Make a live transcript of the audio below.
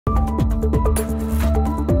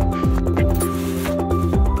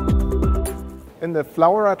In the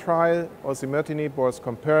FLAURA trial, osimertinib was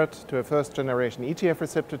compared to a first-generation EGF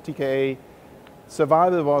receptor TKA.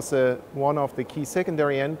 Survival was one of the key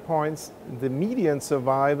secondary endpoints. The median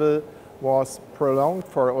survival was prolonged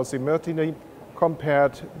for osimertinib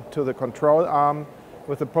compared to the control arm,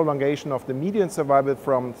 with a prolongation of the median survival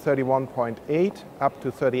from 31.8 up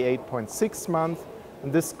to 38.6 months.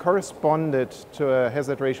 And this corresponded to a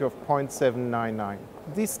hazard ratio of 0.799.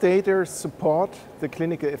 These data support the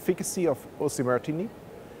clinical efficacy of osimertinib.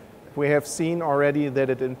 We have seen already that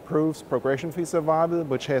it improves progression-free survival,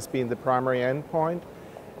 which has been the primary endpoint.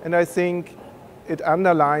 And I think it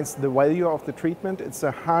underlines the value of the treatment. It's a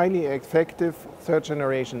highly effective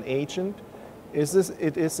third-generation agent.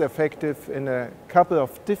 It is effective in a couple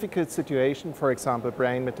of difficult situations, for example,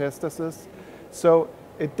 brain metastasis. So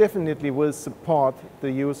it definitely will support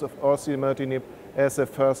the use of osimertinib as a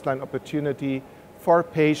first-line opportunity for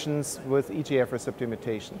patients with EGF receptor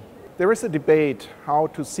mutation. There is a debate how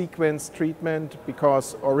to sequence treatment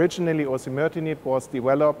because originally osimertinib was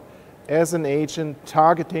developed as an agent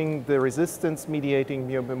targeting the resistance-mediating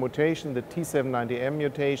mutation, the T790M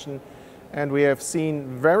mutation, and we have seen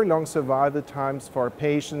very long survival times for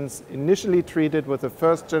patients initially treated with a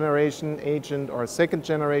first-generation agent or a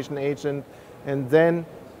second-generation agent, and then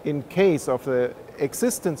in case of the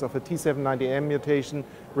existence of a T790M mutation,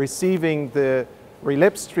 receiving the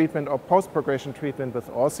relapse treatment or post-progression treatment with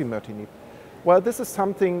osimertinib. Well, this is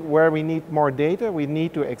something where we need more data, we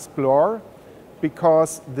need to explore,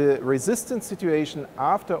 because the resistance situation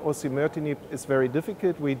after osimertinib is very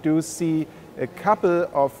difficult. We do see a couple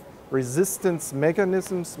of resistance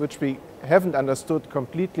mechanisms which we haven't understood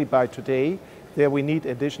completely by today. There we need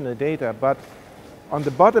additional data. But on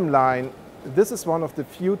the bottom line, this is one of the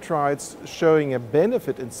few trials showing a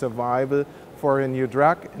benefit in survival for a new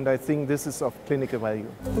drug, and I think this is of clinical value.